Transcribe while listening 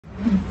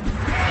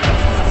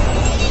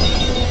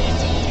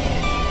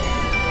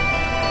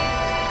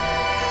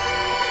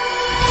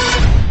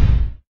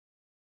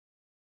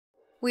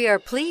We are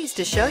pleased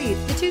to show you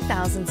the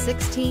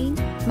 2016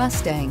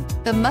 Mustang.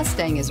 The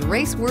Mustang is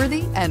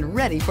race-worthy and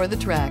ready for the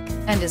track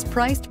and is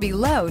priced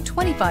below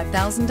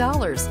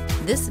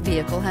 $25,000. This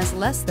vehicle has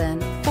less than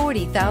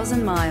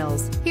 40,000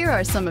 miles. Here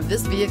are some of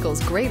this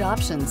vehicle's great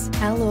options: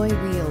 alloy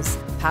wheels,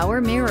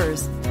 power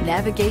mirrors,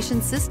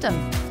 navigation system,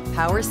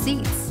 power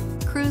seats,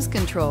 cruise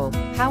control,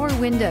 power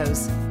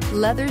windows,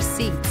 leather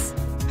seats,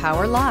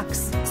 power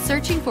locks.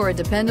 Searching for a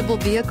dependable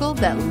vehicle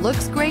that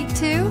looks great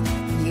too?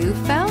 You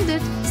found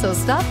it, so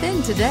stop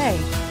in today.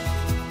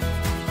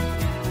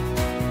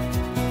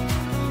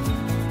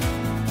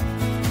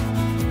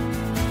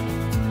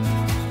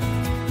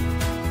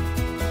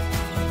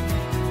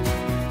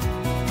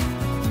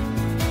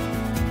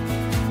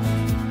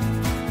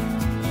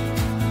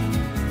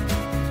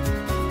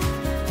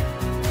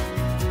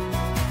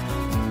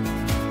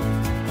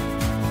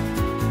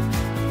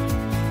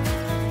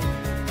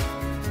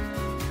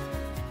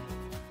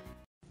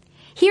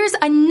 Here's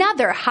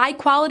another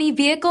high-quality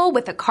vehicle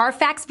with a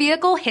Carfax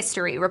Vehicle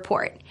History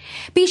Report.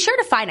 Be sure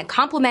to find a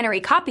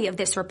complimentary copy of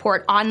this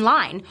report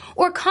online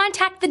or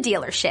contact the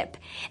dealership.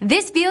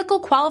 This vehicle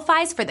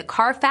qualifies for the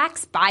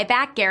Carfax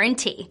Buyback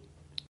Guarantee.